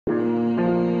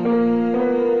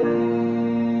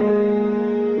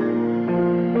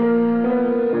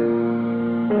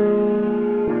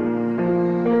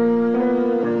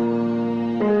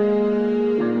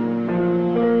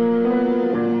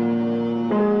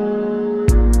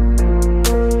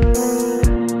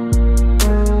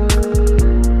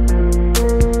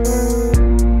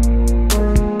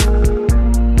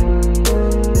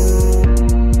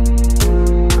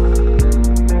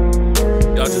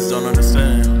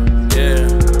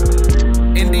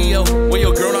When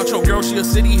your girl not your girl, she a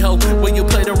city hoe. When you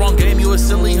play the wrong game, you a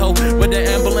silly hoe. With the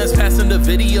ambulance passing the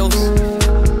videos.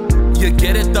 You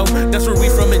get it though, that's where we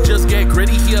from, it just get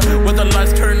gritty here. When the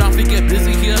lights turn off, it get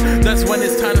busy here. That's when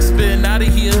it's time to spin out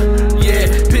of here. Yeah,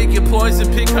 pick your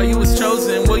poison, pick how you was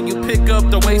chosen. Will you pick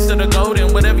up the waste of the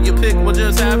golden? Whatever you pick, we'll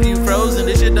just have you frozen.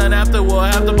 This shit done after, we'll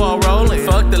have the ball rolling.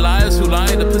 Fuck the liars who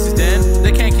lie in the pussy stand.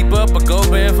 They can't keep up, but go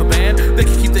band for band. They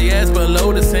can keep their ass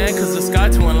below the sand, cause the sky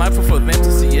too unlifeful for them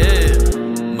to see it.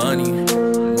 Money,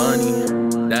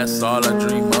 money, that's all I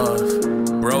dream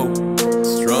of. Broke,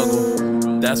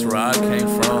 struggle, that's where I came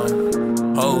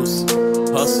from. Hoes,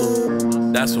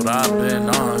 hustle, that's what I've been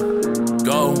on.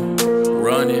 Go,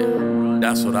 run it,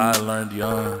 that's what I learned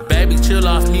young. Baby, chill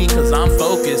off me, cause I'm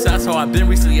focused. That's how I've been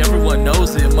recently, everyone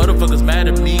knows it. Motherfuckers mad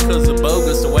at me, cause of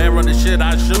bogus. The way I run the shit,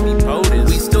 I should be POTUS.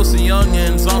 We still see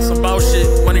youngins on some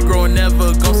bullshit. Money growing,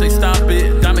 never gon' say stop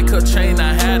it. Diamond cut chain,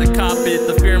 I had to cop it.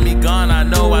 The fear of me gone, I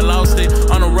know I lost it.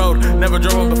 On the road, never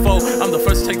drove one before. I'm the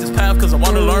first to take this path, cause I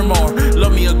wanna learn more.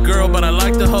 Love me a girl, but I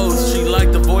like the hoes. She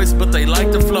like the voice, but they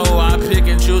like the flow. I pick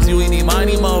and choose, you ain't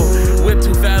money mo. Whip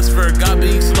too fast for God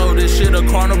being slow. This shit a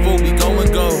carnival, we go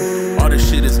and go. All this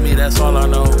shit is me, that's all I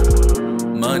know.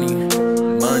 Money,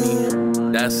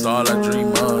 money, that's all I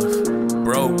dream of.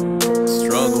 Broke,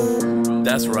 struggle,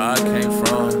 that's where I came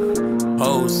from.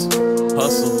 Hoes,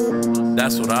 hustle,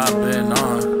 that's what I've been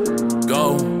on.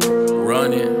 Go,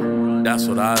 run it, that's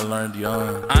what I learned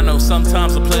young. I know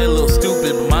sometimes I play a little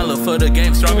stupid, but my love for the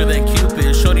game stronger than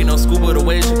Cupid. Shorty no scuba, the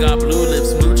way she got blue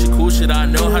lips. Moochie cool shit, I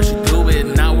know how she do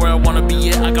it. Not where I wanna be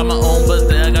yet, I got my own buzz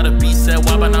there, I gotta be set.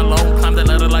 Why not long? Climb the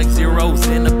ladder like zeros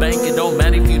in the bank. It don't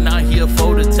matter if you're not here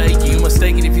for the take. You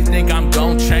mistaken if you think I'm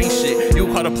gon' change shit.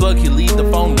 You call the plug, you leave the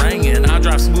phone ringing. I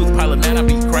drive smooth pilot, man, I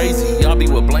be crazy. Y'all be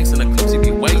with blanks in the clips, you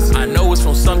be wasting. I know it's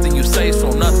from something, you say it's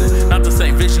from nothing. Not the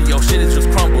same vision, yo, shit is just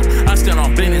crumbled. I stand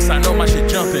on business, I know my shit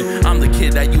jumping. I'm the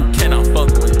kid that you cannot fuck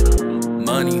with.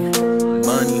 Money,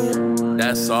 money,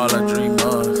 that's all I dream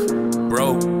of.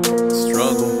 Broke,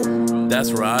 struggle,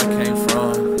 that's where I came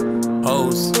from.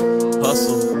 Hoes,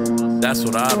 hustle, that's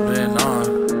what I've been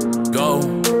on. Go,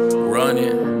 run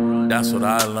it, that's what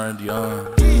I learned young.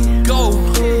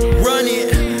 Go.